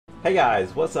Hey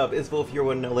guys, what's up? It's Volf here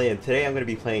with LA, and today I'm going to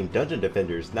be playing Dungeon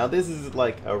Defenders. Now this is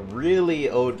like a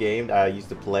really old game that I used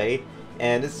to play,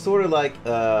 and it's sort of like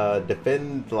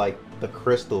defend like the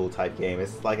crystal type game.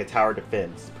 It's like a tower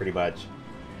defense, pretty much.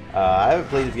 I haven't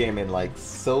played this game in like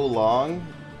so long,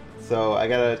 so I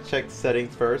gotta check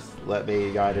settings first. Let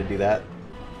me go ahead and do that.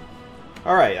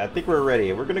 Alright, I think we're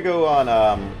ready. We're gonna go on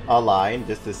online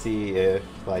just to see if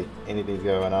like anything's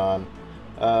going on.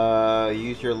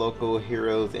 Use your local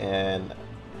heroes and...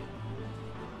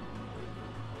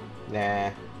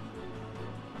 Nah.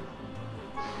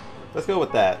 Let's go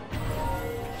with that.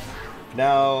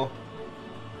 Now,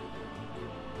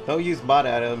 don't use mod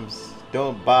items.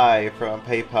 Don't buy from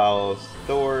PayPal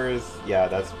stores. Yeah,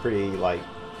 that's pretty, like,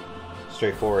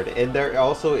 straightforward. And there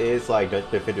also is, like,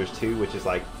 Defenders 2, which is,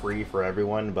 like, free for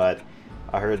everyone, but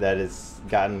I heard that it's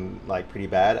gotten, like, pretty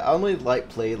bad. I only, like,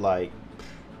 played, like,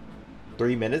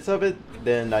 3 minutes of it,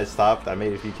 then I stopped. I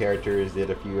made a few characters,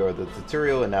 did a few of the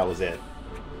tutorial, and that was it.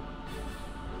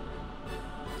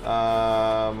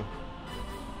 I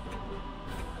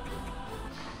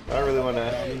don't really want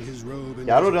to...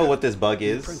 Yeah, I don't know what this bug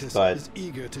is, but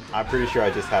I'm pretty sure I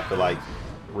just have to, like,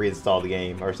 reinstall the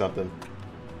game or something.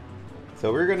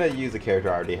 So we're gonna use a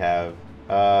character I already have.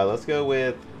 Let's go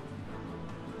with...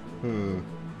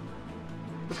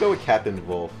 Let's go with Captain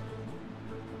Volf.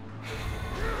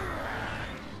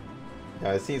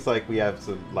 It seems like we have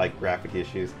some like graphic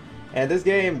issues, and this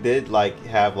game did like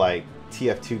have like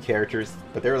TF2 characters,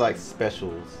 but they're like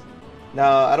specials.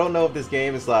 Now I don't know if this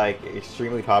game is like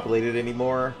extremely populated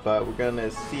anymore, but we're gonna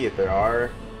see if there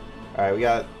are. Alright, we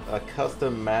got a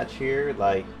custom match here.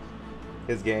 Like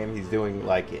his game, he's doing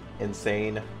like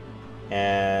insane,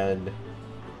 and a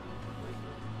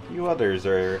few others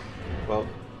are, well,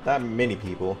 not many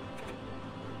people.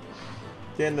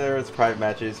 Then there's private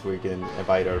matches where you can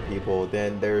invite other people.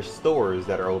 Then there's stores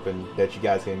that are open that you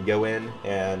guys can go in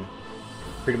and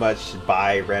pretty much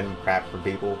buy random crap from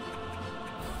people.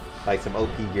 Like some OP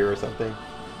gear or something. You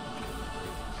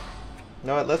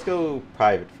know what, let's go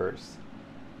private first.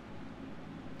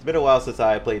 It's been a while since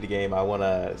I played the game. I want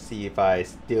to see if I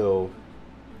still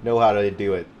know how to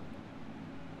do it.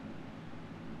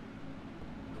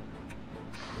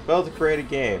 Failed to create a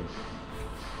game.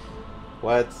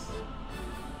 What?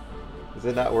 Is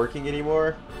it not working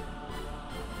anymore?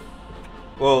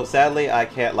 Well, sadly, I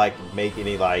can't like make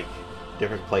any like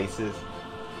different places.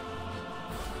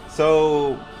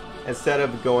 So instead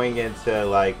of going into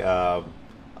like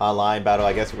online battle,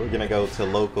 I guess we're gonna go to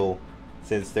local,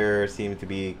 since there seems to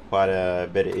be quite a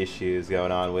bit of issues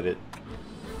going on with it.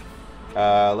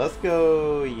 Let's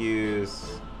go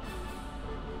use.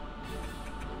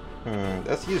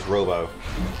 Let's use Robo.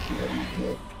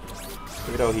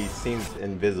 Even though he seems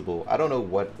invisible. I don't know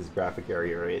what this graphic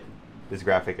error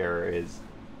is.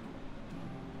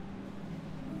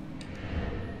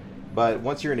 But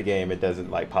once you're in the game, it doesn't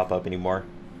like pop up anymore.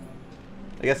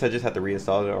 I guess I just have to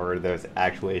reinstall it, or there's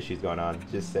actual issues going on.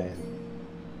 Just saying.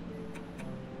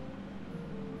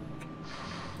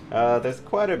 There's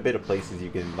quite a bit of places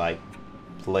you can like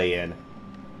play in.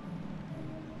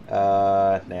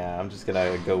 Nah, I'm just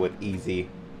gonna go with easy.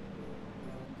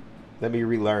 Let me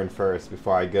relearn first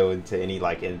before I go into any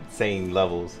like insane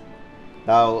levels.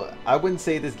 Now, I wouldn't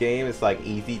say this game is like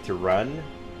easy to run.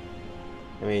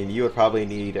 I mean, you would probably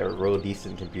need a real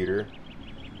decent computer.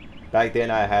 Back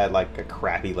then I had like a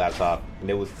crappy laptop, and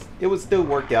it would still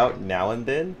work out now and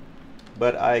then,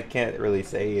 but I can't really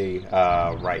say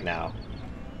right now.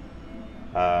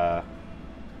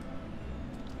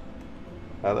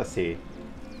 Let's see.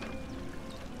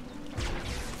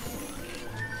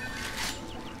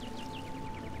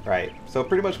 Right, so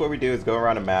pretty much what we do is go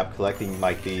around a map collecting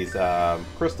like these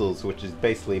crystals, which is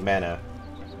basically mana.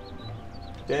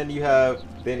 Then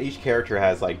each character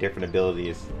has like different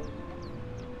abilities.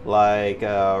 Like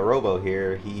Robo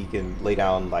here, he can lay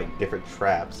down like different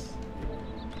traps.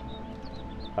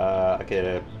 I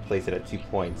could place it at 2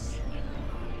 points.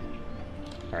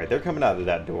 Alright, they're coming out of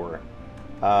that door.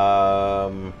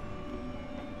 How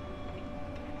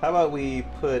about we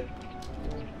put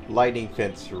lightning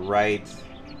fence right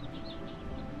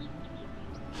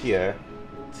here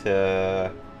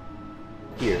to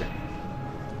here.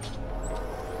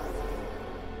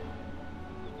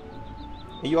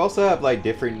 And you also have like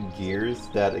different gears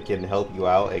that can help you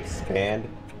out expand,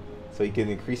 so you can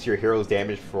increase your hero's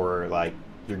damage for like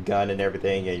your gun and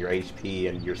everything, and your HP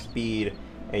and your speed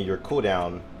and your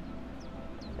cooldown.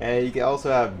 And you can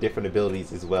also have different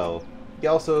abilities as well. You can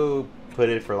also put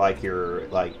it for like your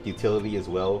utility as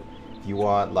well. If you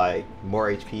want like more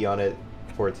HP on it,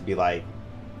 for it to be like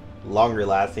longer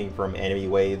lasting from enemy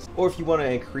waves, or if you want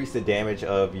to increase the damage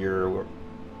of your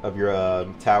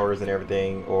towers and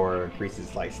everything, or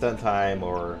increases like stun time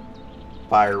or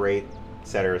fire rate,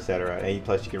 etc., etc. And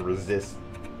plus you can resist,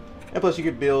 and plus you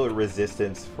can build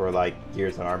resistance for like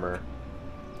gears and armor.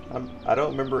 I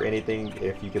don't remember anything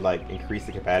if you could like increase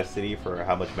the capacity for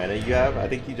how much mana you have. I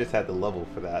think you just had the level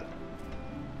for that,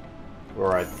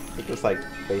 or I think it was like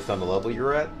based on the level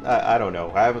you're at. I don't know.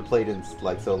 I haven't played in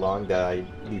like so long that I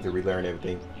need to relearn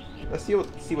everything. Let's see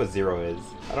what zero is.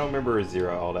 I don't remember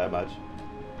zero all that much.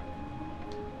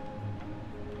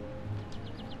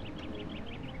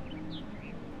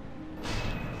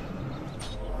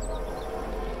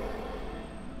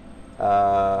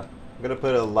 I'm gonna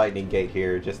put a lightning gate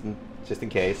here just in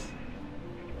case,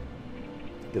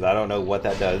 because I don't know what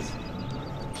that does.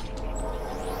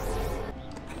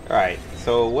 Alright,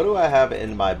 so what do I have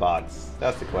in my box?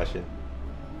 That's the question.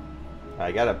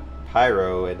 I got a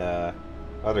pyro and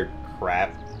other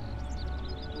crap.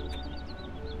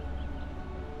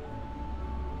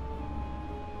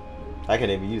 I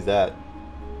can't even use that.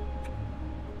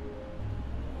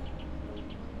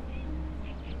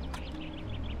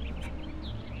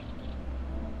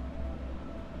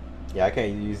 Yeah, I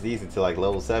can't use these until like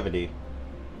level 70.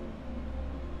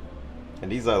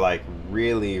 And these are like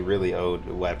really, really old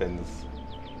weapons.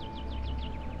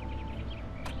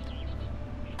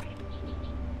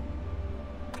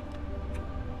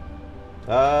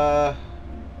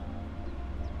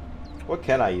 What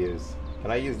can I use?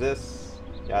 Can I use this?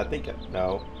 Yeah, I think,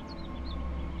 no.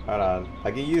 Hold on.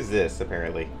 I can use this,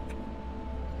 apparently.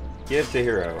 Give to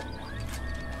hero.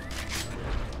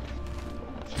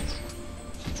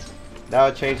 Now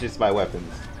it changes my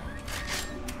weapons.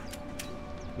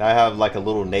 Now I have like a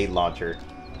little nade launcher.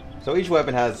 So each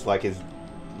weapon has like its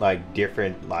like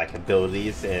different like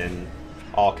abilities and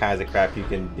all kinds of crap you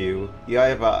can do. You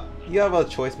have a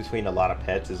choice between a lot of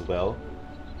pets as well.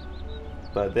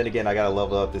 But then again, I gotta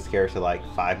level up this character like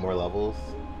 5 more levels.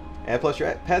 And plus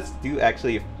your pets do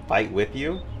actually fight with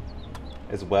you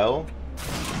as well.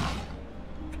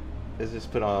 Let's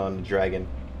just put on dragon.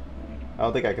 I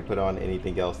don't think I could put on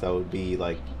anything else that would be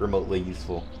like remotely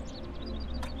useful.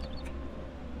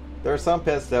 There are some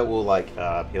pets that will like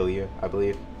heal you, I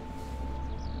believe.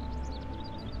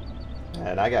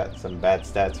 And I got some bad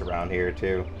stats around here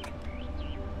too.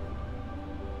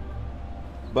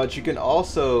 But you can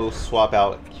also swap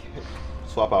out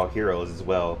heroes as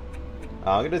well.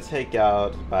 I'm gonna take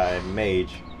out my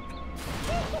mage.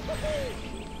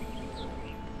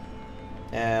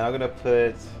 And I'm gonna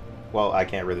put, well, I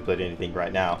can't really put anything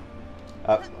right now.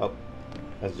 Oh,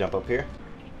 let's jump up here.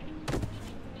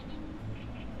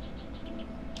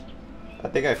 I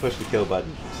think I pushed the kill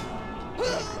button.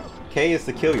 K is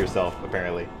to kill yourself,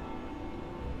 apparently.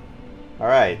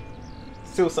 Alright.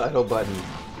 Suicidal button.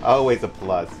 Always a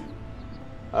plus.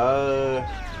 Trying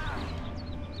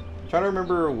to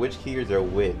remember which keys are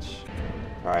which.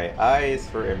 Alright, I is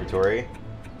for inventory.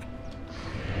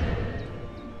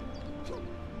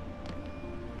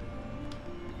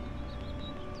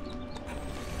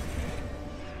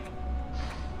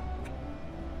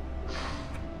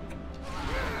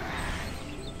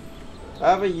 I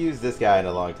haven't used this guy in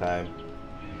a long time.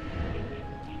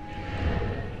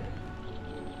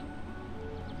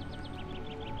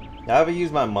 I haven't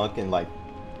used my monk in like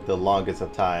the longest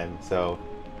of time, so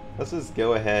let's just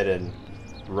go ahead and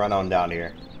run on down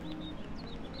here.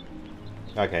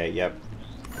 Okay, yep.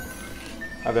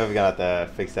 I'm definitely gonna have to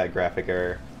fix that graphic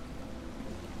error.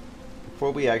 Before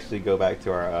we actually go back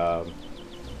to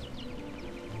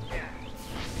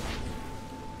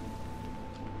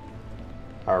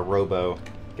our robo,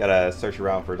 gotta search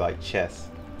around for like chests.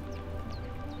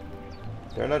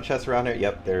 There are no chests around here?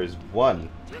 Yep, there's one.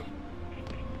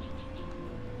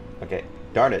 Okay,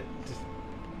 darn it.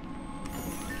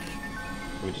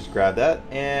 We just grab that,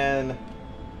 and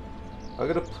I'm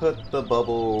gonna put the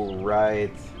bubble right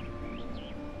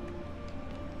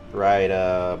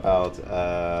about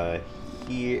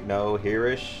here. No,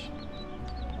 here-ish.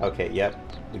 Okay, yep.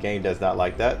 The game does not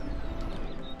like that.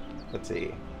 Let's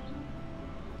see.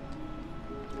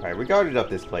 Alright, we guarded up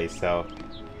this place, so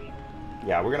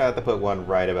yeah, we're gonna have to put one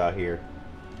right about here.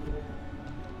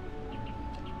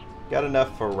 Got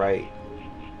enough for right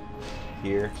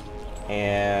here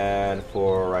and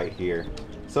for right here.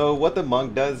 So what the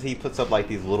monk does, he puts up like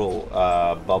these little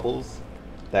bubbles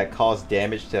that cause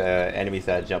damage to enemies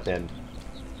that jump in.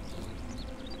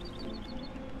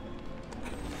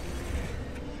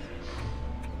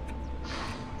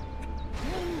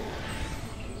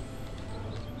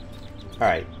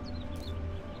 Alright.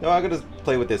 No, I'm gonna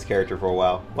play with this character for a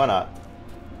while. Why not?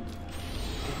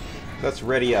 Let's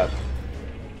ready up.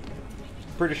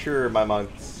 Pretty sure my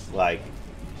monk's like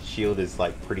shield is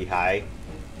like pretty high,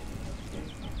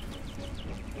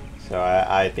 so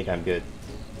I think I'm good.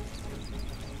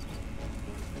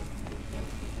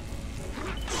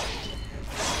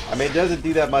 I mean, it doesn't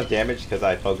do that much damage because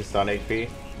I focused on HP.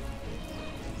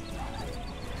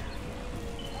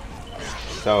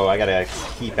 So I gotta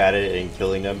keep at it and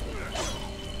killing them.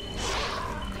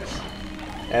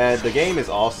 And the game is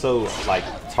also like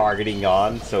targeting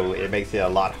on, so it makes it a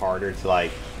lot harder to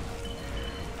like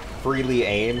freely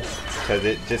aim, because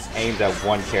it just aims at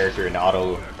one character and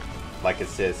auto like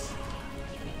assists.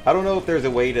 I don't know if there's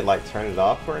a way to like turn it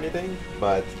off or anything,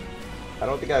 but I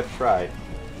don't think I've tried.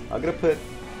 I'm gonna put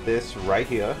this right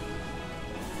here.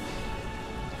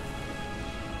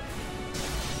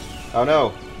 Oh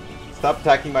no! Stop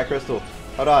attacking my crystal.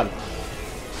 Hold on.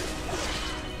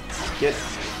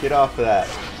 Get off of that.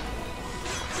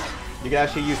 You can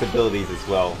actually use abilities as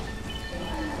well.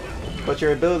 But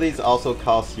your abilities also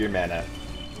cost your mana.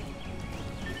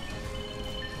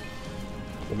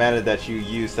 The mana that you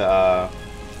use to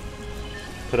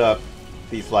put up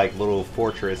these like little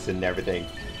fortress and everything.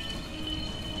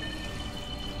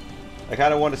 I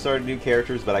kind of want to start new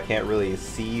characters, but I can't really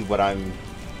see what I'm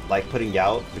like putting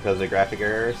out because of the graphic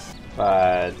errors.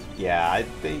 But yeah, I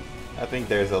think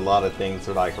there's a lot of things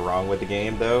that are like wrong with the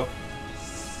game though.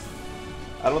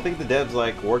 I don't think the devs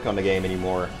like work on the game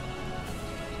anymore.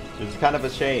 It's kind of a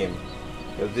shame,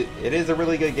 because it is a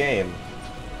really good game.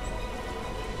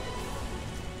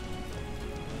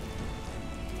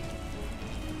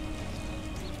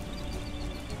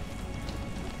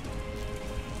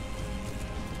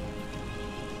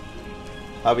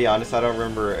 I'll be honest, I don't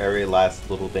remember every last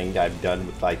little thing I've done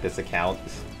with like this account.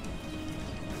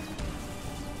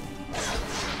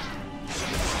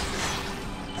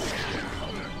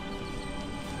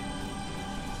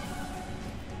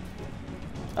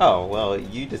 Oh, well,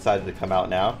 you decided to come out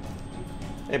now.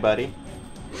 Hey, buddy.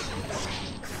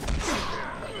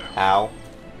 Ow.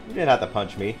 You didn't have to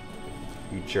punch me,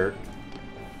 you jerk.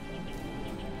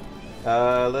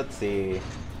 Let's see.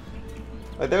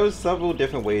 Like, there was several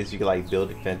different ways you could, like, build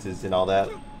defenses and all that.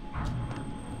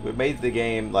 It made the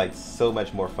game, like, so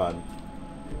much more fun.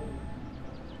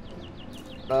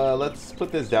 Let's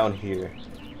put this down here.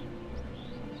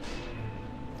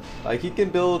 Like, you can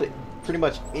build pretty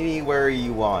much anywhere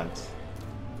you want,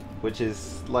 which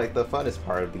is like the funnest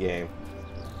part of the game.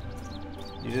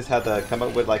 You just have to come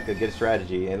up with like a good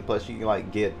strategy, and plus you can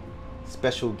like get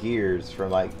special gears from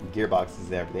like gearboxes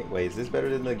and everything. Wait, is this better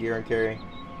than the gear I'm carrying?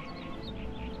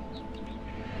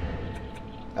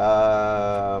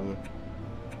 Well,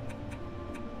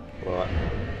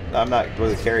 I'm not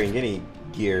really carrying any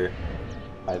gear,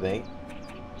 I think.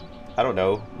 I don't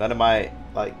know. None of my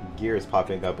like gear is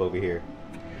popping up over here.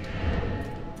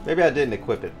 Maybe I didn't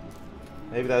equip it.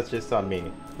 Maybe that's just on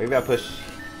me. Maybe I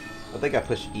think I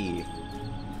push E.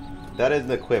 That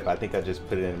isn't equip. I think I just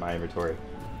put it in my inventory.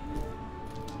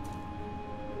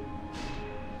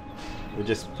 We'll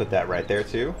just put that right there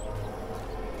too.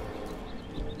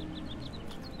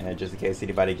 And just in case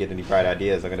anybody gets any bright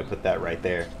ideas, I'm going to put that right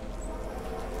there.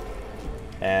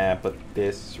 And put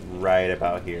this right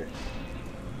about here.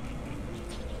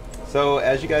 So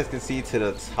as you guys can see to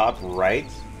the top right,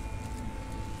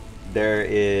 there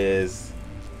is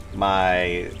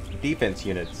my defense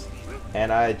units,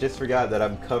 and I just forgot that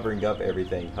I'm covering up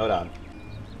everything. Hold on.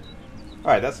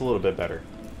 Alright, that's a little bit better.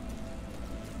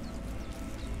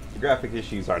 The graphic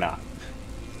issues are not.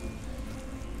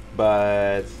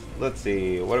 But let's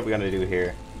see, what are we gonna do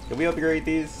here? Can we upgrade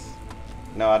these?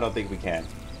 No, I don't think we can.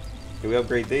 Can we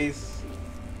upgrade these?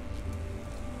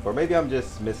 Or maybe I'm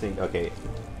just missing. Okay,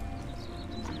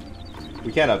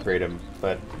 we can upgrade them,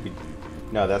 but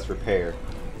no, that's repair.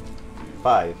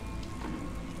 5.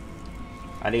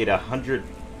 I need 100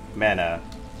 mana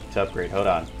to upgrade. Hold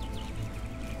on.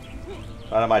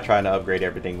 Why am I trying to upgrade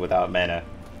everything without mana?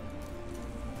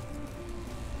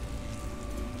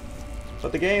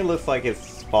 But the game looks like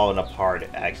it's falling apart,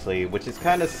 actually, which is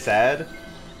kind of sad,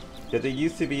 because it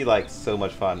used to be like so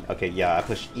much fun. Okay, yeah, I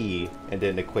pushed E and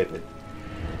didn't equip it.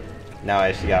 Now I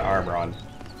actually got armor on.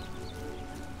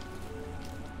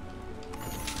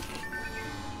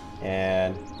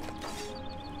 And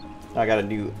I got a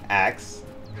new axe.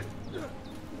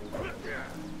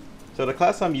 So the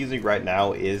class I'm using right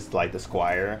now is like the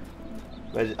Squire,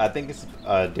 but I think it's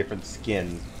a different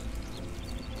skin.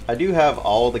 I do have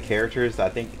all the characters, I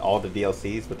think all the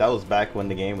DLCs, but that was back when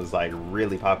the game was like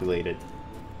really populated.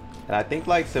 And I think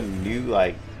like some new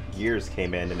like gears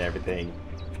came in and everything.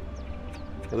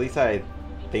 At least I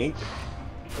think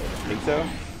so.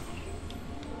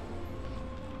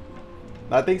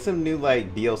 I think some new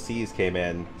like DLCs came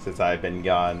in since I've been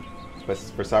gone, but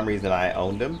for some reason I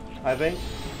owned them. I think.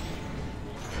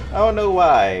 I don't know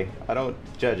why. I don't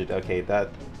judge it. Okay, that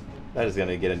is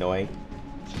gonna get annoying.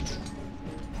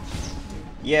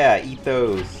 Yeah, eat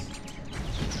those.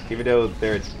 Even though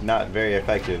they're not very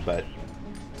effective, but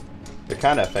they're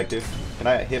kind of effective. Can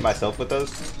I hit myself with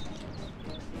those?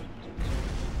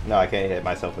 No, I can't hit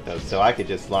myself with those, so I could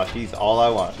just launch these all I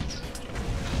want.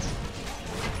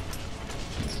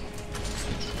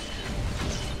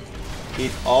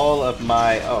 Eat all of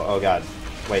my... Oh god.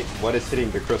 Wait, what is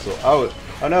hitting the crystal? Oh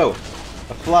no!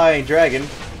 A flying dragon!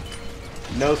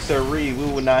 No siree, we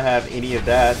will not have any of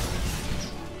that.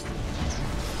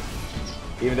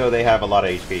 Even though they have a lot of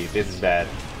HP, this is bad.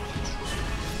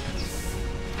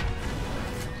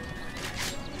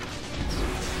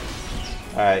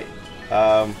 Alright,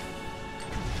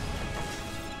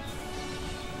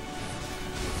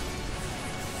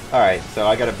 Alright, so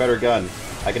I got a better gun.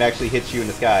 I can actually hit you in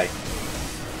the sky.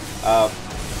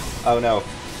 Oh no.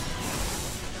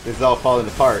 This is all falling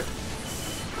apart.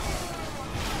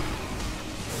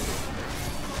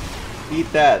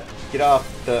 Eat that. Get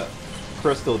off the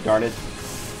crystal, darn it.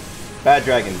 Bad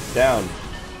dragons, down.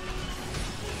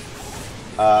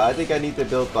 I think I need to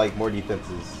build like more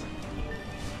defenses.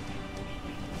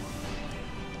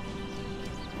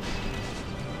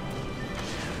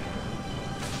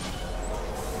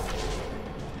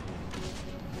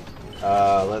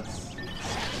 Let's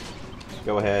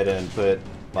go ahead and put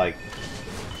like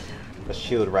a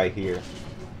shield right here.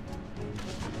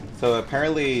 So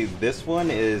apparently this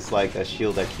one is like a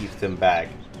shield that keeps them back.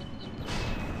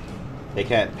 They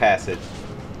can't pass it.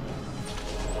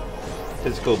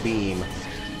 Physical beam.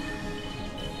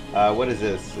 What is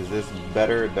this? Is this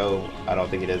better? No, I don't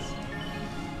think it is.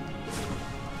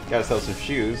 Gotta sell some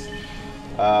shoes.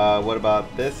 What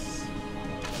about this?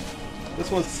 This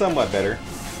one's somewhat better.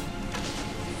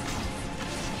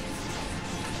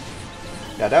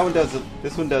 Yeah, that one does.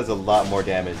 This one does a lot more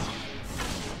damage.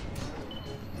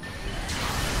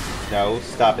 No,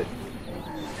 stop it.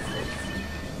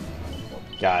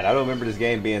 God, I don't remember this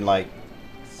game being like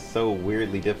so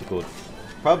weirdly difficult.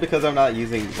 Probably because I'm not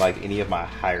using like any of my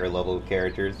higher level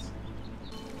characters.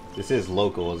 This is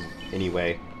local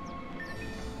anyway.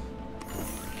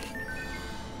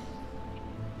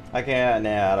 I can't.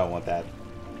 Nah, I don't want that.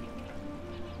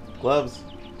 Gloves.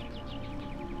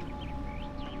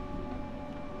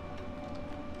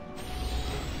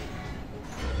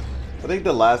 I think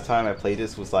the last time I played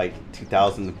this was like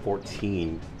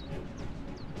 2014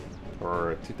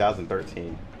 or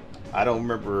 2013. I don't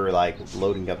remember like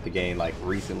loading up the game like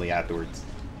recently afterwards.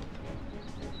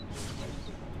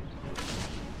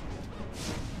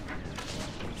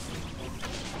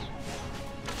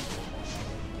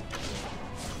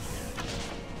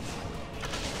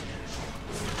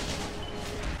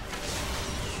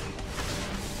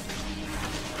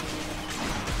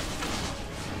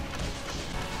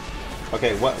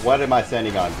 Okay, what am I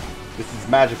standing on? This is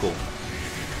magical.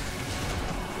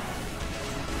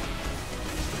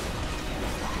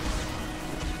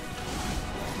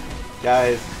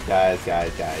 Guys,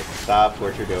 stop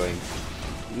what you're doing.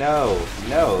 No,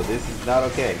 this is not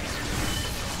okay.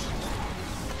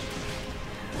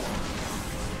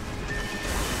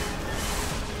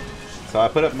 So I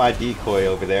put up my decoy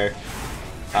over there.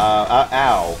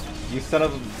 Ow. You son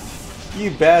of...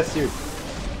 You bastard.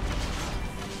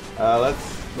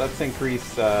 Let's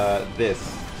increase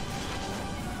this.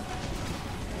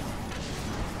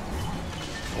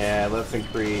 And let's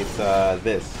increase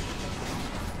this.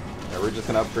 And we're just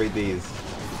gonna upgrade these.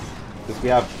 Because we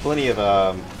have plenty of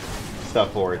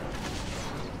stuff for it.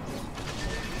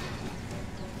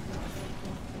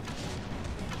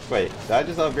 Wait, did I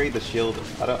just upgrade the shield?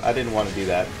 I didn't want to do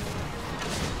that.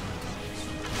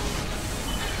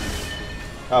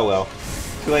 Oh well.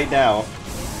 Too late now.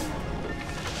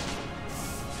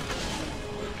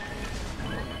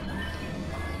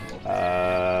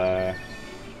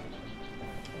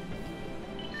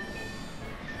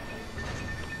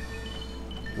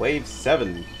 Wave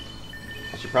 7.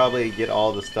 I should probably get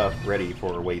all the stuff ready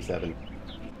for Wave 7.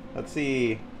 Let's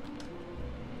see.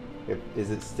 Is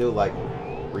it still like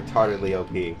retardedly OP?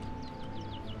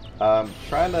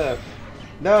 Trying to...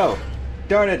 No!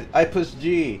 Darn it! I pushed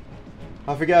G!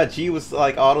 I forgot G was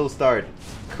like auto start.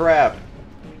 Crap!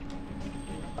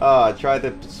 Oh, I tried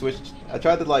to switch... I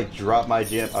tried to like drop my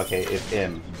gem. Okay, it's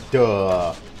M.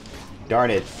 Duh! Darn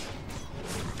it.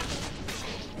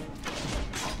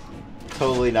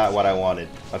 Totally not what I wanted.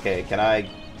 Okay, can I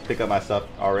pick up my stuff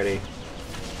already?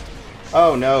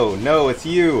 Oh no, no, it's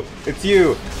you! It's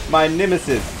you! My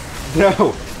nemesis!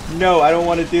 No! No, I don't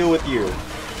want to deal with you.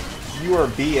 You are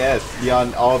BS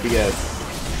beyond all BS.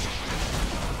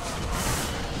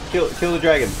 Kill the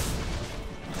dragon.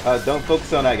 Don't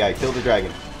focus on that guy. Kill the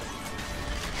dragon.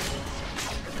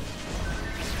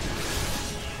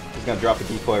 He's gonna drop a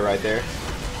decoy right there.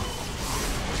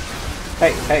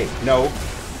 Hey, hey, no.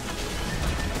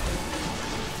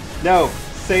 No,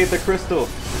 save the crystal.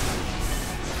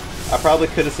 I probably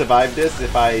could have survived this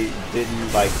if I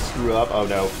didn't, like, screw up. Oh,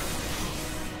 no.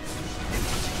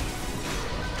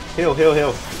 Heal, heal,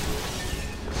 heal.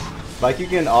 Like, you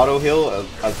can auto-heal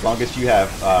as long as you have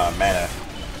mana.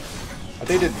 I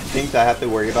think the things I have to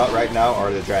worry about right now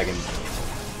are the dragons.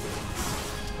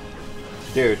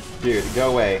 Dude,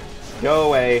 go away. Go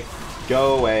away.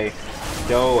 Go away.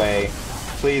 Go away.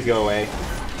 Please go away.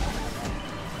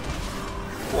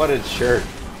 What a jerk.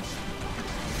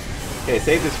 Okay,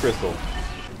 save this crystal.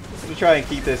 I'm gonna try and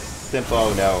keep this simple.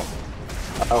 Oh no.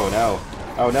 Oh no.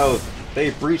 Oh no.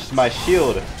 They breached my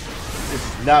shield.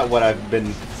 It's not what I've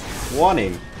been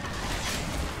wanting.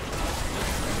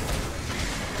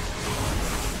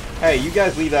 Hey, you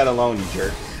guys leave that alone, you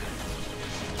jerks.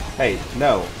 Hey,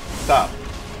 no. Stop.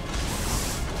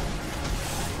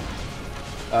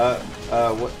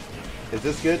 What? Is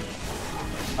this good?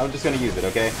 I'm just gonna use it,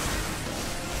 okay?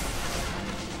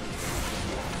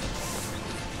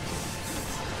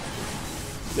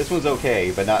 This one's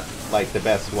okay, but not, like, the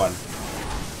best one.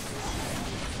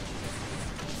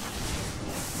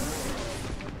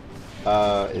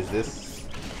 Is this...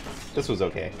 This was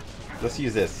okay. Let's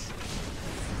use this.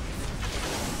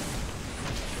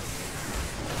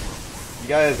 You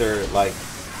guys are, like,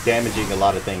 damaging a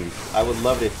lot of things. I would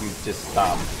love it if you just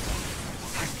stop.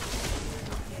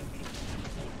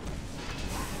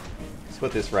 Let's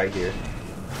put this right here.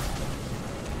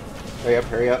 Hurry up,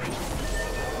 hurry up.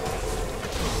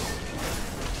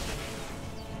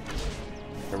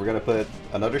 And we're gonna put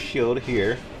another shield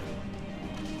here,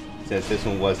 since this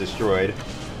one was destroyed.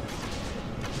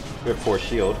 We have 4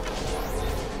 shield.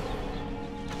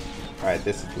 Alright,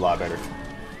 this is a lot better.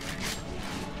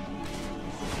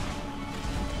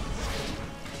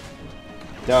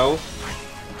 No.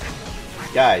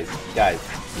 Guys,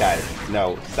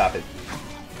 no, stop it.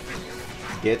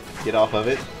 Get off of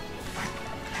it.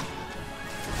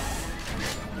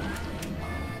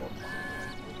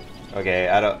 Okay,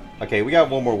 okay, we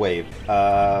got one more wave.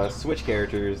 Switch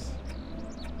characters.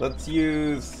 Let's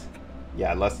use...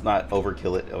 Yeah, let's not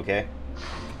overkill it, okay?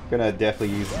 Gonna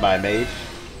definitely use my mage.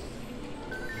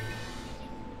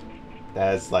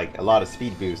 That has, like, a lot of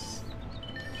speed boosts.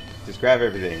 Just grab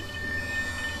everything.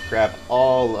 Grab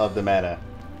all of the mana.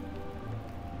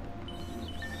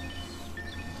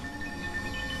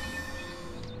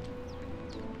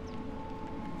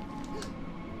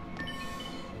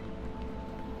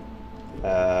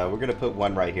 We're gonna put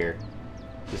one right here,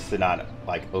 just to not,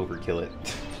 like, overkill it.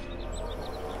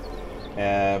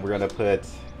 And we're gonna put...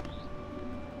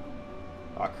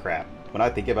 Oh crap. When I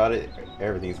think about it,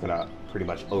 everything's gonna pretty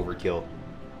much overkill.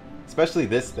 Especially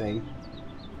this thing.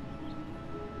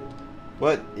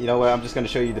 But, you know what, I'm just gonna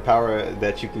show you the power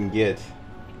that you can get,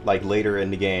 like, later in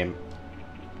the game.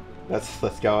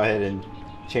 Let's go ahead and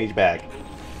change back.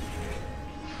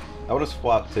 I wanna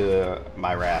swap to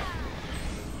my wrath.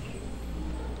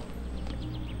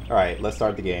 Alright, let's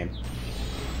start the game.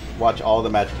 Watch all the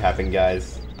magic happen,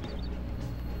 guys.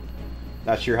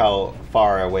 Not sure how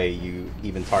far away you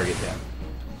even target them.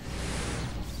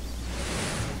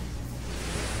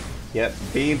 Yep,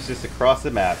 beams just across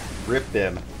the map. Rip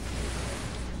them.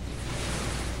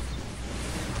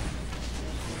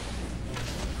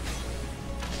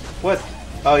 What?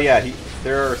 Oh yeah,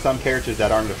 there are some characters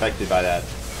that aren't affected by that.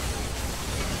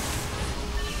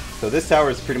 So this tower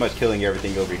is pretty much killing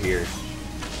everything over here.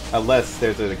 Unless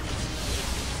there's a...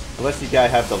 Unless you guys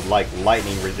have the, like,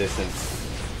 lightning resistance.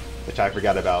 Which I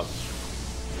forgot about.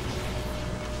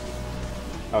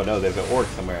 Oh no, there's an orc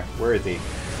somewhere. Where is he?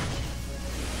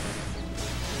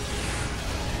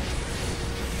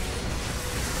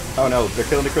 Oh no, they're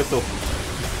killing the crystal.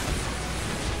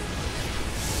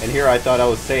 And here I thought I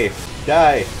was safe.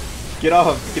 Die! Get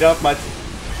off my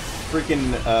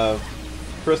freaking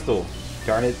crystal.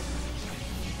 Darn it.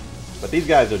 But these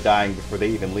guys are dying before they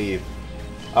even leave.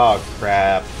 Oh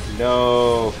crap.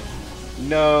 No.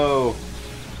 No.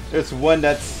 There's one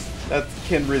that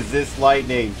can resist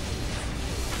lightning.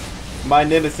 My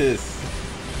nemesis.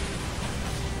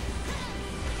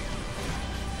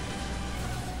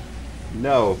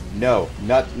 No, no,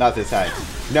 not this time.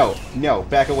 No, no,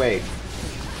 back away.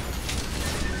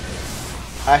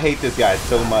 I hate this guy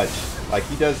so much. Like,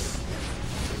 he does...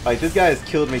 Like, this guy has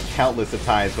killed me countless of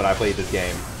times when I played this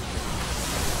game.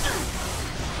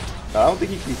 I don't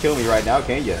think you can kill me right now,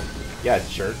 can you? Yeah,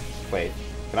 jerk. Wait,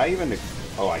 can I even...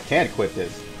 Oh, I can't equip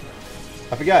this.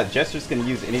 I forgot, Jester's can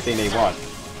use anything they want. Is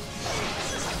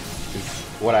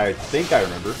what I think I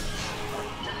remember.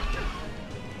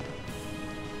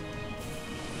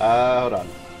 Hold on.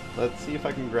 Let's see if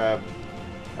I can grab...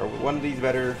 Are one of these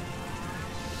better?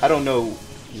 I don't know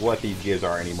what these gears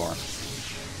are anymore.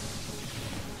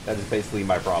 That is basically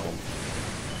my problem.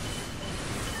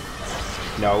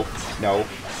 No, no.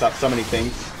 Stop summoning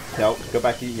things. No, go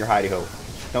back to your hidey hole.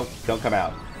 Nope, don't come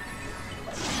out.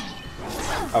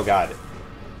 Oh god.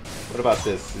 What about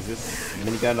this? Is this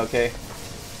minigun okay?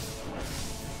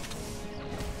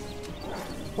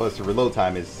 Well, the reload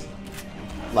time is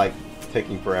like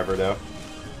taking forever though.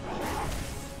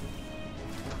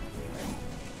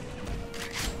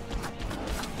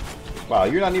 Wow,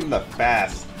 you're not even the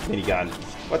fast minigun.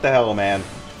 What the hell, man?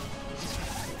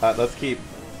 Let's keep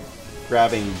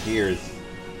grabbing gears,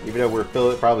 even though we're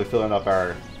probably filling up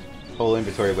our whole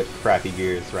inventory with crappy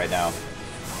gears right now.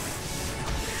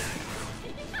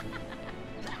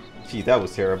 Gee, that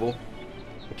was terrible.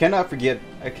 I cannot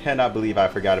believe I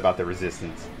forgot about the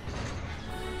resistance.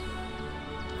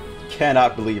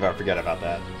 Cannot believe I forgot about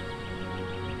that.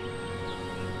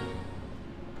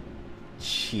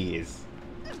 Jeez.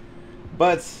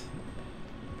 But,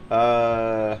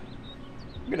 I'm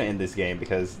gonna end this game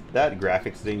because that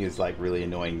graphics thing is like really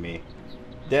annoying me.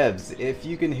 Devs, if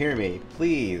you can hear me,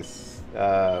 please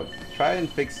try and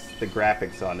fix the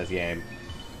graphics on this game,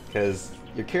 because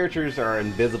your characters are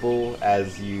invisible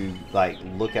as you like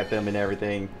look at them and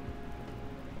everything,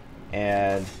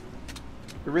 and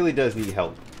it really does need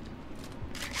help.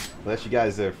 Unless you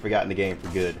guys have forgotten the game for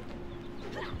good,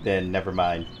 then never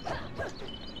mind.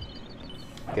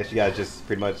 I guess you guys just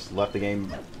pretty much left the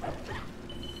game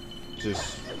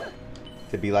just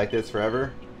to be like this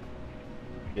forever.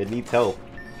 It needs help,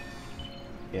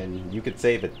 and you could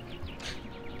save it,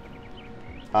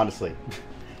 honestly.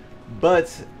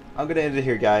 But I'm gonna end it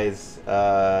here, guys.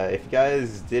 If you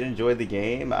guys did enjoy the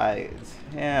game, I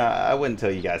wouldn't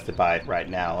tell you guys to buy it right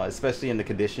now, especially in the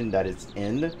condition that it's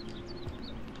in,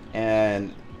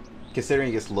 and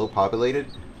considering it's low populated.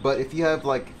 But if you have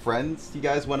like friends you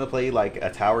guys want to play like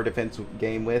a tower defense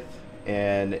game with,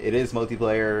 and it is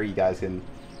multiplayer, you guys can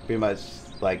pretty much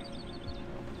like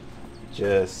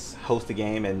just host a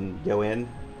game and go in.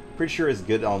 Pretty sure it's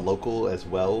good on local as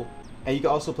well. And you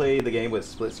can also play the game with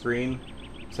split screen,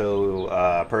 so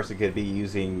a person could be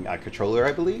using a controller,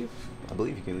 I believe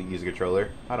you can use a controller.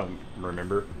 I don't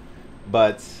remember,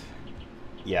 but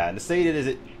yeah, in the state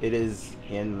it is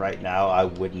in right now, I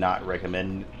would not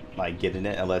recommend like getting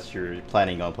it unless you're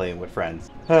planning on playing with friends.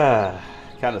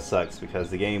 Kind of sucks because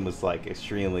the game was like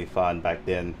extremely fun back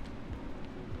then.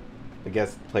 I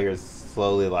guess players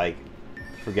slowly like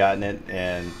forgotten it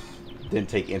and didn't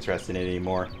take interest in it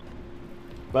anymore.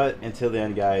 But until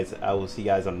then, guys, I will see you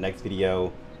guys on the next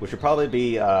video, which will probably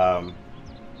be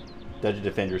Dungeon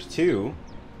Defenders 2.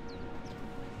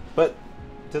 But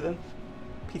until then,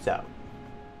 peace out.